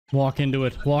Walk into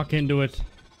it. Walk into it.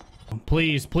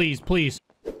 Please, please, please.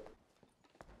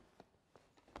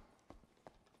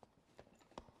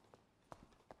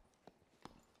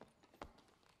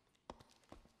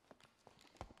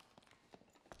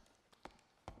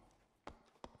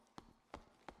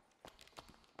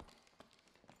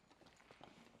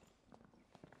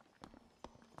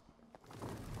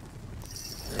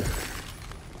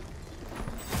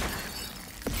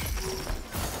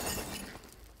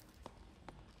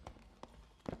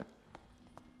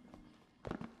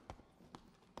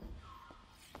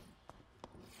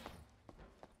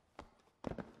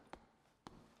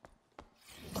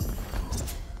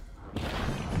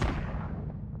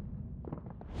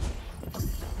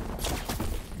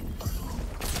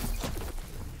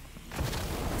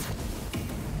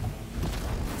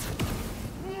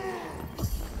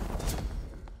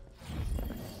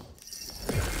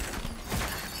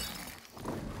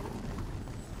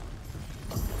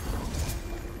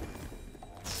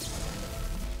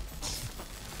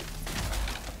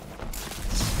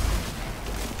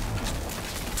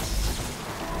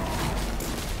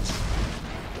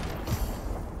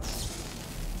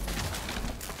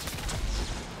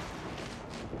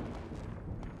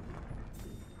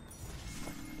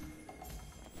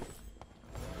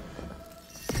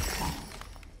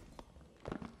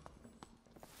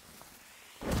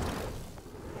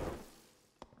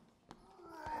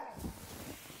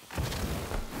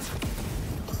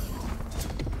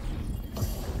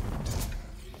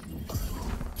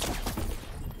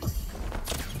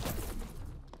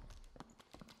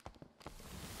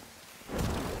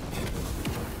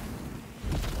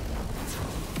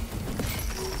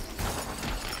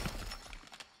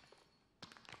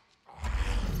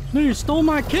 No, you stole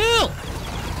my kill!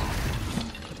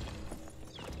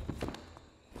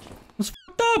 That's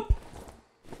fucked up!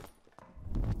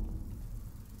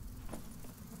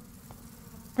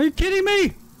 Are you kidding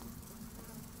me?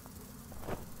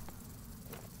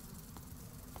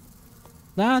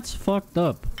 That's fucked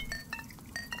up.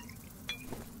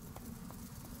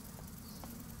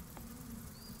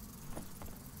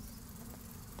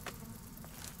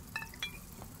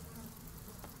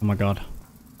 Oh my god.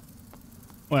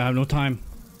 Oh, I have no time.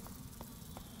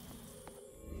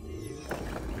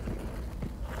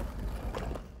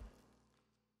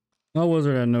 No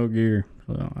wizard had no gear,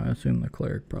 so I assume the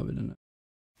cleric probably didn't.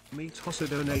 Meat Hossa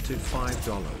donated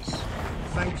 $5.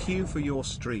 Thank you for your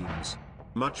streams.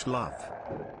 Much love.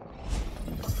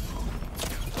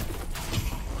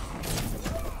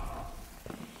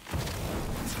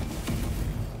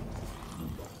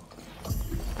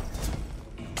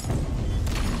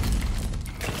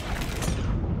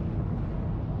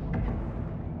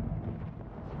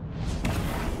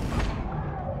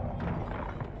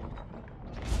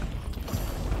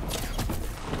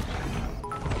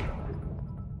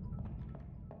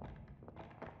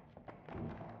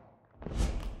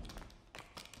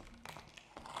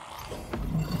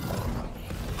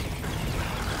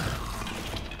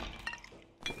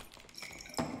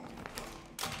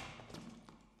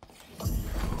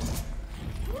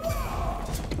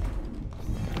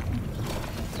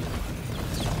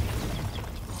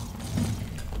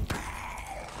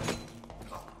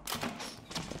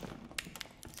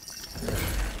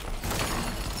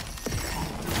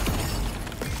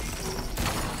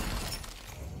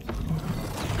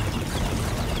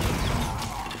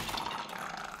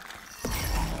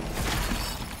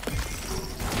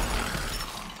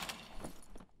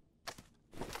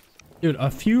 Dude,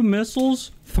 a few missiles,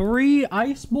 3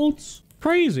 ice bolts?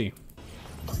 Crazy.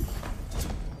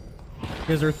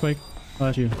 Here's earthquake. Oh,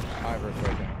 that's you. I have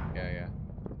earthquake. Yeah.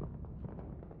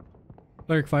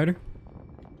 Cleric fighter.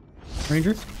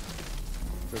 Ranger.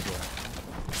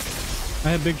 I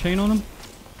have big chain on him.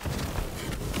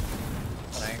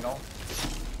 An angle.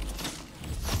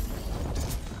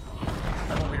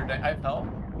 I have a weird day. I fell.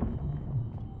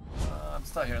 I'm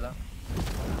still here though.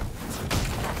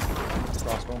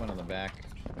 Crossbowman on the back.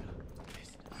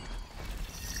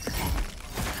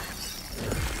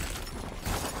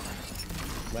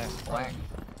 Last flank.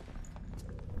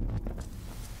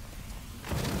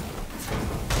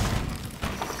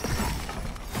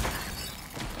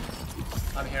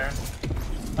 I'm here.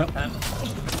 Yep. 10.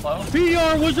 Slow.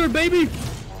 PR wizard, baby!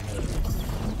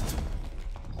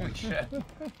 Holy shit.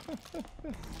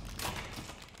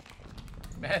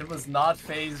 Man was not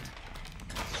phased.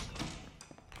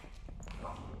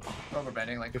 Rubber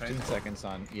banding like 15 crazy. seconds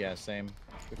on, yeah, same.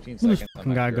 15 Where does seconds on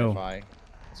fucking guy that go? purify.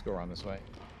 Let's go around this way.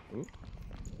 Ooh.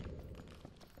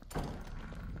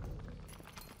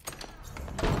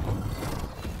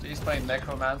 He's playing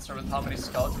Necromancer with how many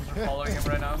skeletons are following him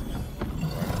right now?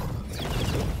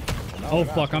 Oh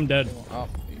fuck, I'm dead. Oh,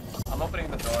 I'm opening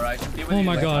the door. I can be with Oh you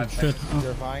my in god, 5 shit. seconds.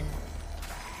 terrifying.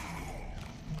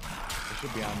 It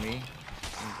should be on me. You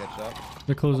can catch up.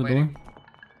 They close the door. waiting.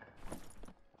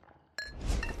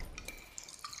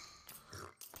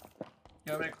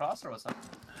 You want me to cross or what's up?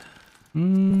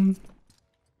 No,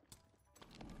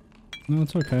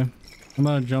 it's okay. I'm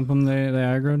about to jump them. They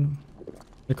aggroed.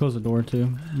 They closed the door too.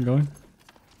 I'm going.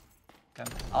 Okay.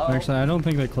 Actually, I don't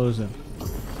think they closed it.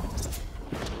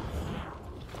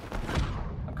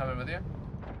 I'm coming with you.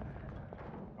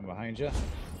 I'm behind you. I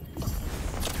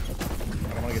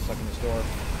don't want to get stuck in this door.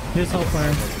 His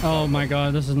hellfire. Oh my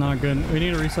god, this is not good. We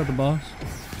need to reset the boss.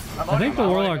 I think the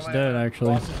warlock's dead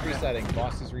actually. Boss is resetting.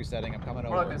 Boss is resetting. I'm coming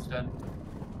Warlock over. is dead.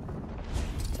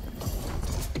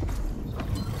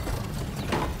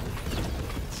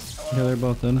 Yeah, they're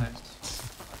both dead. Nice.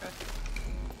 Okay.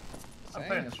 I'm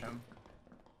clearing this room.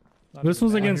 This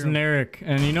was against Narek,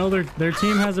 and you know their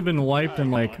team hasn't been wiped in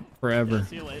like forever.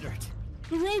 See you later.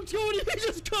 The rogue Tony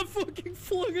just got fucking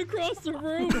flung across the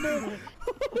room.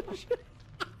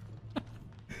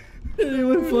 He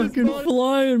went fucking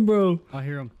flying, bro. I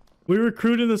hear him. We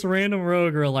recruited this random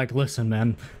rogue. We're like, listen,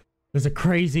 man, there's a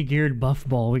crazy geared buff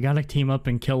ball. We gotta team up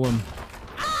and kill him.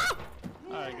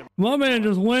 My man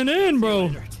just went in,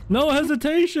 bro. No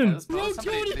hesitation. No,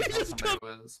 Tony, he just got...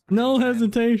 No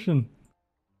hesitation.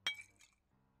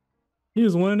 He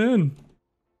just went in.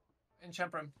 In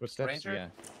Chemprum. Footsteps? Ranger? Yeah.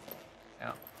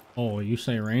 Yeah. Oh, you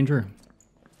say ranger?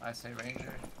 I say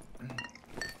Ranger.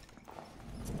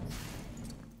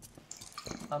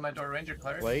 On my door, Ranger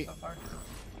Cleric Wait. so far.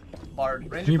 Bard.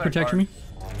 Ranger Can you Cleric, protect Bard. me?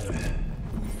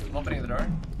 I'm opening the door.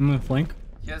 I'm gonna flank.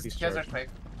 He has He's charged. charged. Earthquake.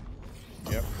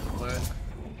 Yep. Blew it.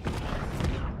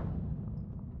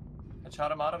 I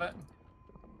shot him out of it.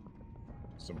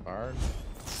 Some hard.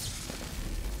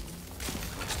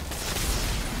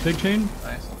 Big chain.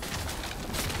 Nice.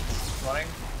 Running.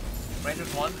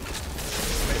 Ranger's one.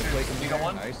 Wait, Ranger's Eagle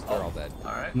one. Nice. They're all dead.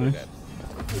 Alright. Nice. Dead.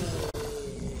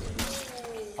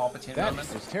 Palpatine That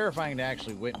element. is terrifying to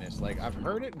actually witness. Like, I've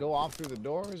heard it go off through the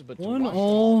doors, but to One watch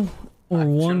all or I've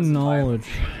one chosen knowledge. violence,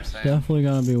 is what you're saying. Definitely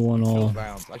gotta be one it all. chose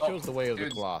violence. I chose the way of the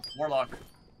dude, cloth. Warlock.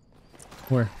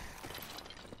 Where?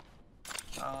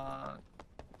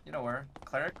 You know where?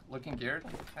 Cleric, looking geared,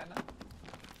 kinda.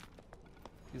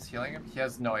 He's healing him. He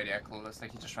has no idea, clueless.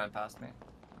 Like he just ran past me.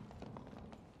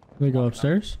 They go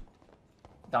upstairs?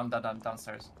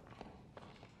 Downstairs.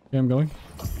 Yeah, I'm going.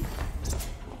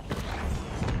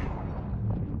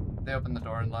 They opened the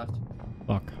door and left.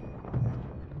 Fuck.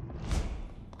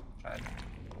 Tried.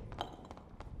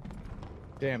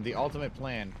 Damn, the ultimate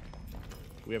plan.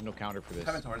 We have no counter for this.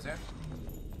 Coming towards you.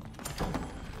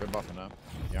 They're buffing up.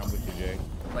 Yeah, I'm with you, Jay.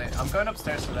 Wait, I'm going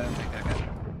upstairs so that I don't take it again.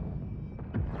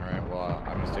 Alright, well,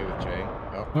 I'm gonna stay with Jay.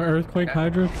 Oh, Our earthquake Okay.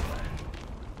 hydra?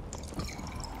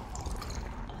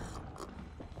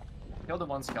 Kill the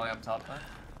one skelly up top, man.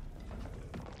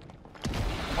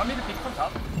 Want me to peek from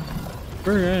top?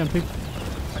 Sure, yeah, peek.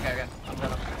 Okay, I'm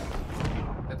done.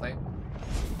 Bit late.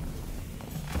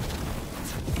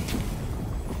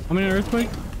 I'm in an earthquake.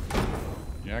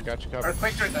 yeah, I got you covered.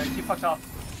 Earthquake, keep fucked off.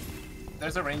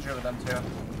 There's a ranger with them too.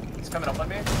 He's coming up on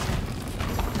me.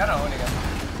 Kinda owning it.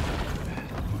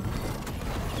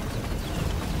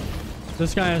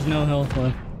 This guy has no health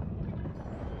left.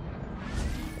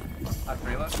 I have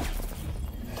reload.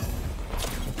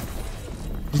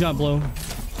 He's got blow.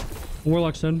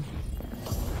 Warlock's dead.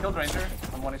 Killed ranger.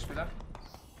 I'm 1 HP though.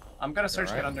 I'm gonna search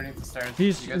Alright. get underneath the stairs.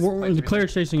 He's You guys play the through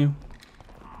cleric's chasing you. there.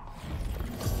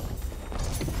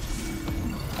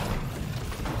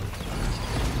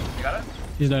 You got it?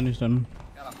 He's dead. He's done.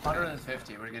 Got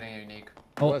 150. We're getting a unique.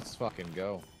 Oh. Let's fucking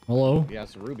go. Hello. Yeah,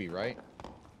 it's a Ruby, right?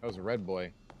 That was a red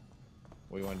boy.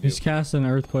 What do you want to do? He's casting an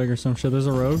earthquake or some shit. There's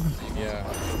a rogue. Yeah.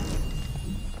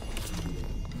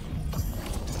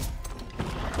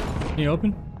 Can you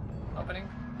open? Opening.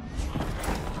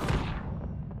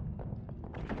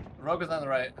 Rogue is on the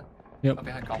right. Yep. Up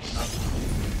behind Coffin now.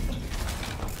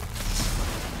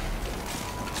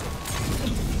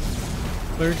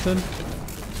 Cleric's dead.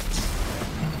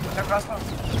 Check crossbow.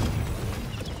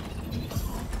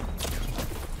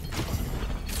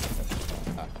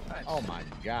 Nice. Oh my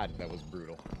god, that was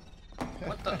brutal.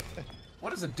 What the?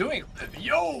 What is it doing?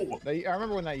 Yo! I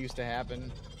remember when that used to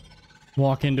happen.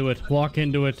 Walk into it. Walk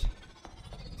into it.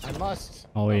 I must.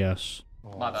 Oh, yes.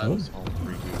 My bad. Oh. Home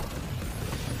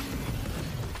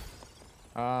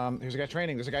 3-2. There's a guy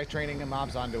training. There's a guy training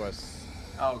mobs onto us.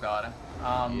 Oh god.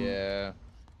 Yeah.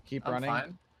 Keep I'm running.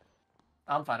 fine.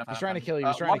 I'm fine. He's trying to kill you.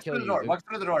 He's trying to kill you. Walk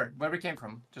through the door. Where we came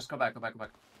from. Just go back.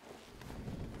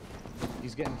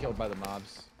 He's getting killed by the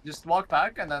mobs. Just walk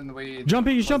back and then we...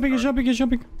 Jumping, he's jumping, he's jumping, he's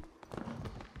jumping.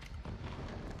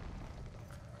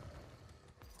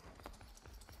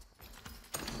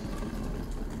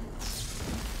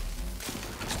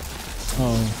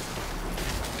 Oh.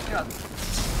 Yeah.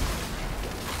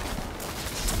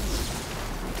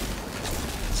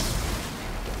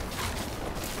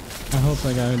 I hope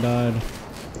that guy died.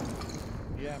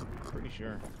 Yeah, I'm pretty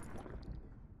sure.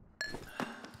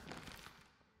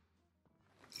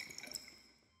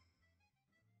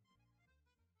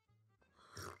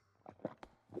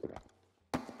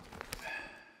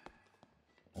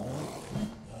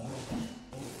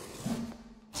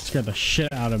 Scared the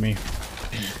shit out of me.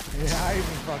 Yeah, I even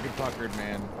fucking puckered,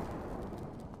 man.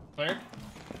 Clear?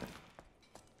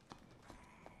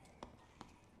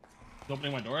 He's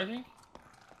opening my door, I think.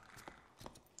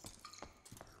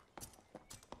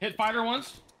 Hit fighter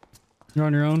once. You're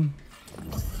on your own.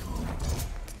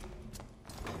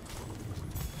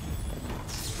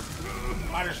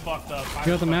 Fighter's fucked up.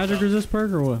 You got the magic resist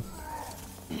perk or what?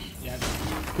 Yeah.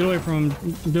 Get away from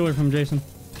him. Get away from Jason.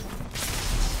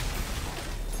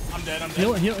 I'm dead, I'm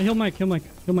dead. Heal Mike, heal Mike,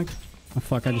 heal Mike. Oh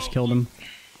fuck, I just killed him.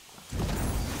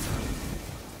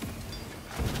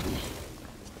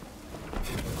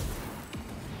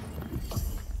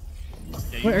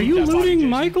 Yeah, Wait, are you that body, looting Jason.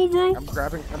 Michael, bro? I'm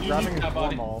grabbing his that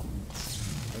body. warm all. I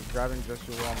was grabbing just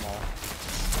your warm all.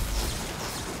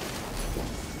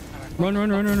 Run,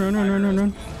 run, run, run, run, run, run, run,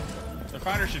 run. The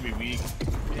fighter should be weak.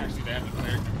 Actually, they have the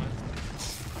cleric.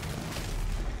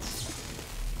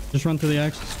 Just run through the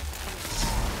axis.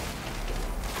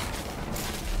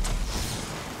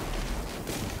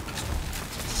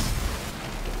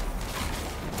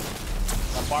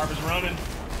 That barb is running.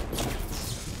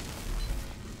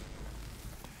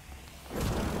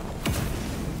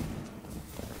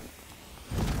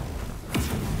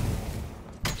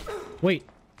 Wait.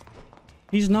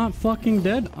 He's not fucking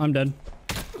dead? I'm dead.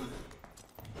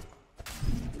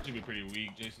 Should be pretty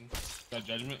weak, Jason. Got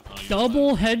judgment? Oh, you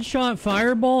Double headshot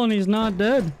fireball and he's not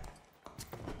dead.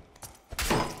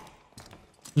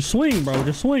 Just swing, bro.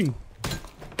 Just swing.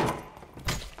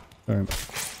 Sorry.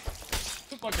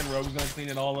 The fucking rogue's gonna clean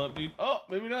it all up, dude. Oh,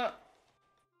 maybe not.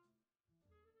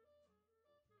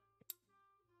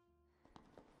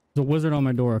 There's a wizard on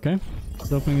my door, okay?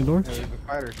 He's opening the door. Yeah, there's a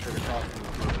fighter straight across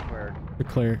from the cleric. The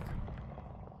cleric.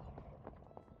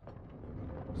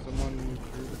 Someone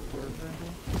through the cleric angle?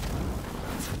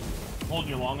 Hold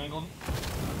your long angle.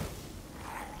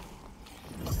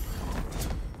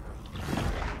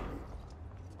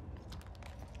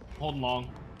 Holding long.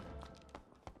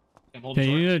 Okay,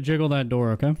 you need to jiggle that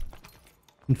door, okay?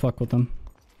 And fuck with them.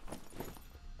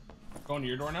 Going to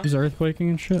your door now? He's earthquaking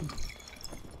and shit.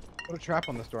 Put a trap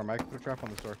on this door, Mike. Put a trap on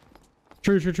this door.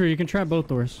 True, true, true. You can trap both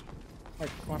doors. Mike,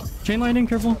 come on. Chain lightning,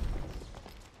 careful.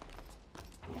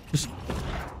 Just...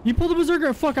 You pull the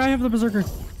berserker. Fuck, I have the berserker.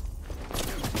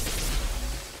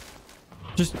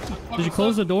 Just... Did you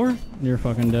close the door? You're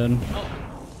fucking dead. Oh,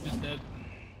 just dead.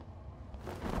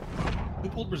 Who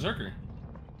pulled Berserker?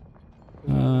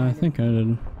 I think I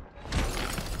did.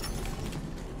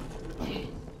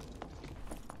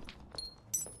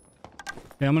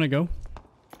 Okay, I'm gonna go.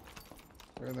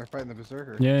 They're in there fighting the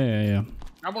berserker. Yeah, yeah, yeah.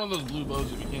 Grab one of those blue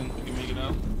bows if you can make it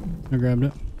out. I grabbed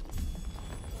it.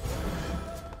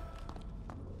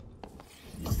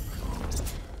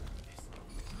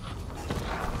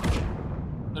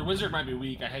 Their wizard might be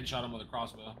weak. I headshot him with a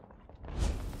crossbow.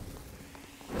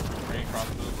 Gray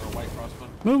crossbow or a white crossbow.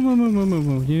 Move, move, move, move, move,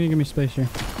 move. You need to give me space here.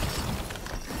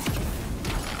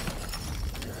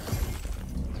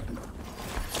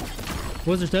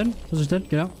 Wizard's dead. Wizard's dead.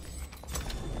 Get out.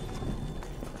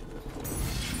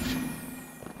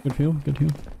 Good heal. Good heal.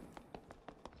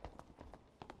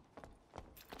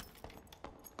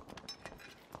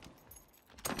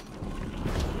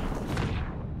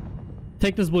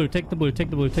 Take this blue. Take the blue.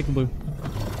 Take the blue. Take the blue.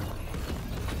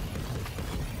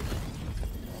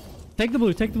 Take the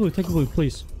blue. Take the blue. Take the blue,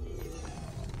 please.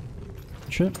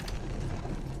 Shit.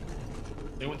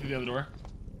 They went through the other door.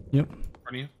 Yep. In front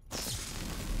of you.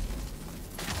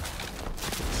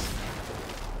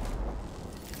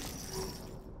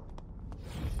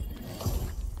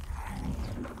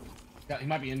 Yeah, he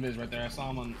might be invis right there. I saw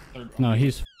him on third. No,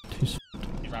 he's He's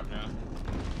wrapped around.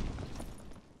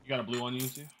 You got a blue on you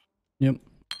too? Yep.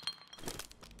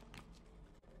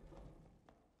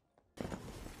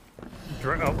 Oh,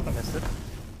 I missed it.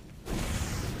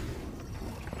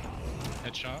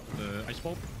 Headshot, the ice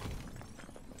bulb.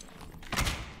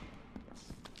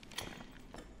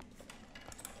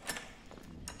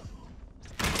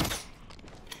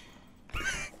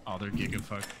 Oh, they're giga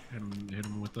fuck. Hit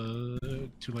him with the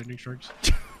 2 lightning strikes.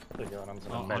 There you go, and I'm just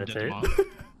gonna Oh, I'm dead meditate.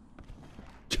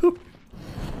 tomorrow.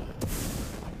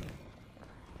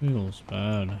 Feels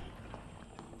bad.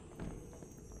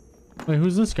 Wait,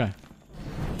 who's this guy?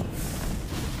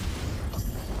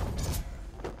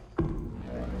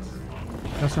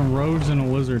 Got some rogues and a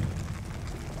wizard.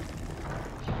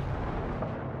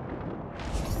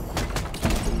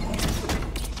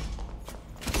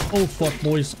 Oh fuck,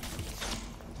 boys.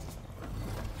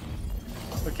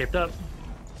 We're caped up.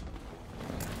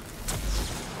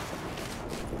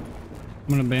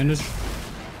 I'm gonna bandage.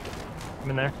 I'm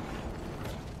in there.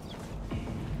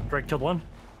 Drake killed one.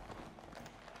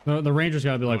 The ranger's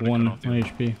gotta be like Oh, they one cut off the other.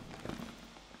 HP.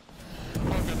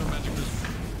 Oh, I've got no magic resist.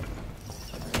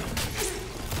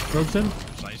 Rogue said?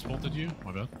 So I ice bolted you?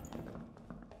 My bad.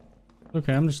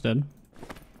 Okay, I'm just dead.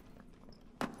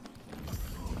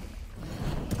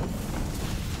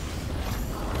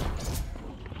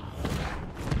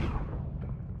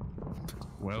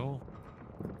 Well.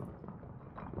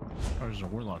 Oh, there's a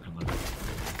warlock in there.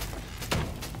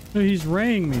 Dude, he's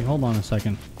raying me. Hold on a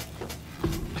second.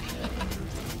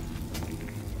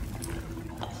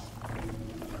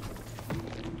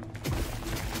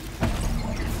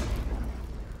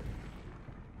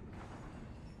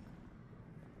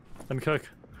 Let me cook.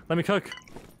 Let me cook.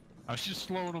 I was just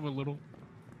slowing him a little.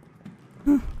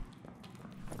 This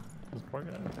poor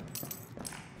guy.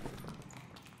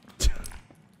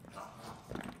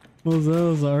 What was that? That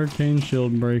was the arcane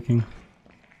shield breaking.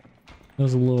 That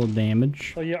was a little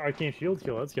damage. Oh yeah, arcane shield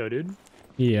kill. Let's go, dude.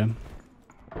 Yeah.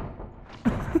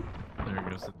 There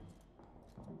goes the...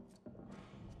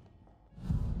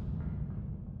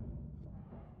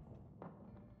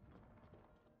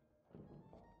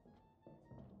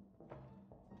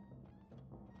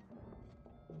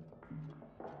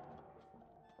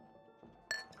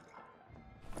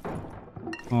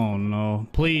 Oh no.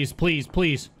 Please, please,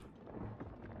 please.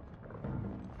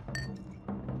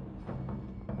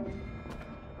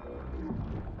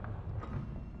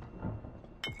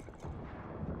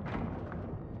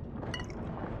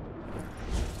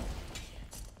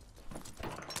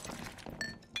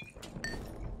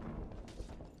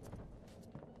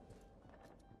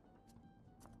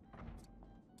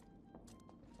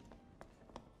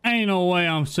 Ain't no way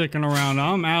I'm sticking around.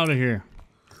 I'm out of here.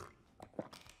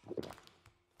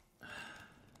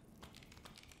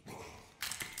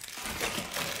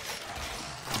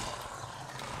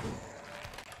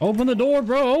 Open the door,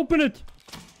 bro. Open it.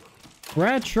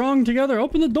 Rat strong together.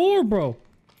 Open the door, bro.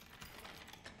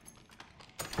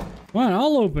 Come on,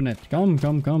 I'll open it. Come,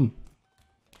 come, come.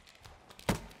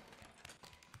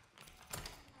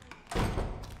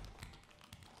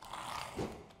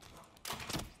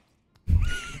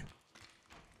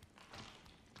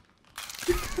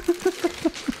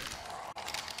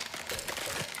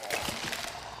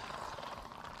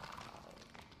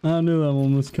 I knew that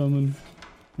one was coming.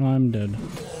 I'm dead.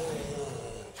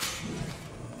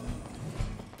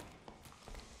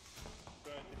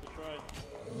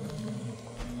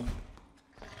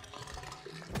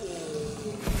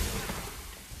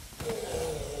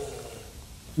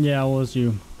 Yeah, it was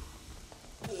you.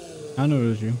 I knew it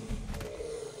was you.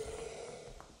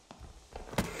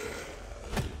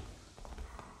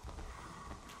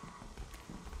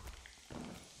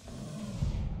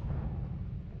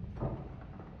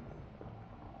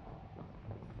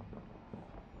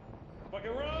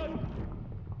 Fucking run!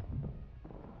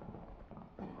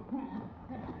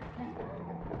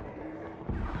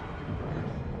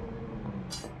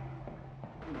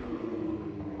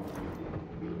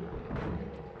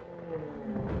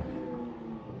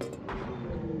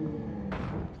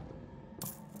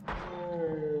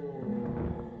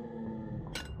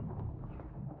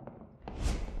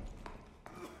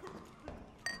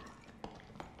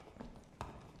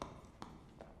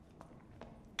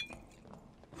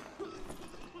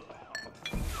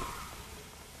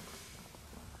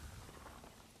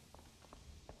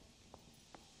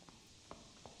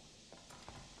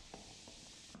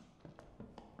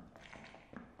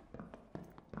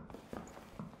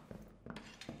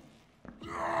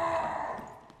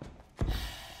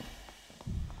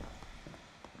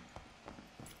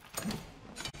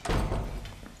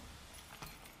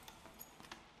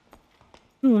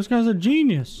 Ooh, this guy's a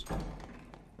genius.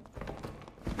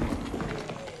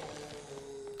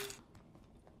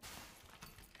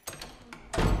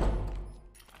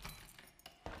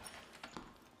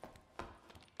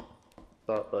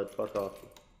 Stop, bud. Fuck off.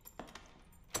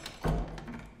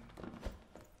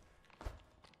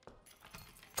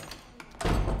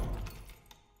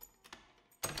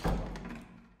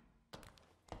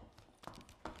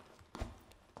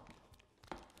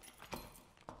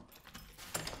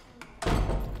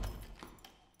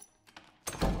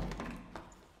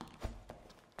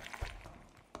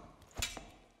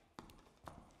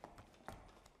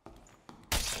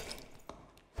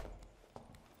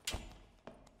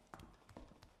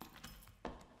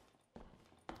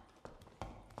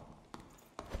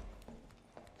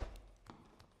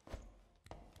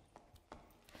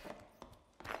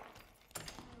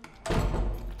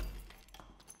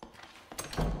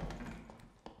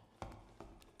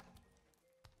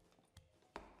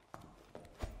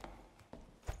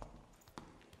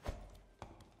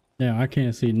 Yeah, I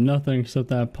can't see nothing except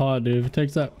that pot, dude. If it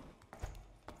takes that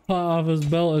pot off his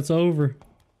belt, it's over.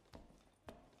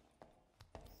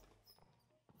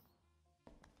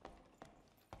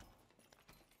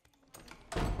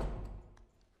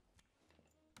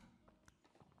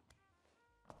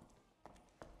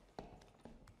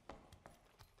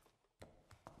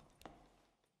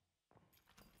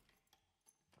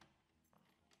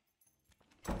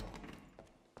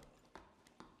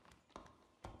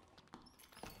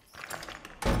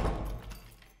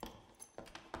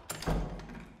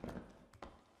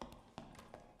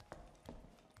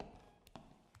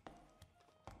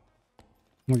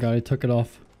 Oh my god, he took it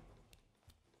off.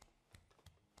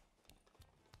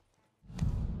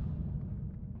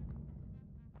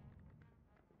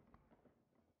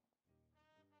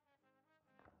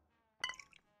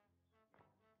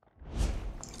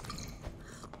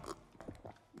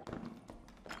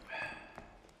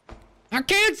 I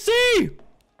can't see!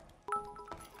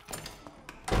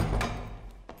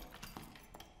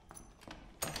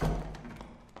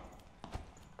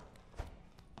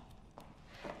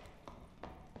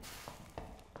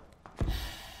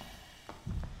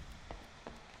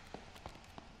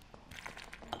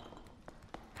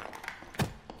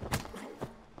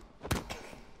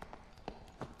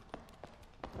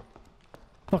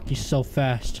 Fuck, he's so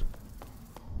fast.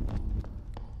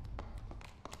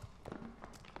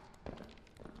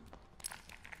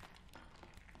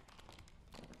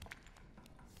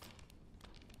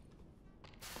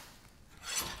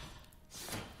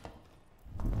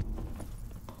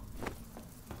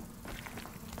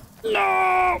 No!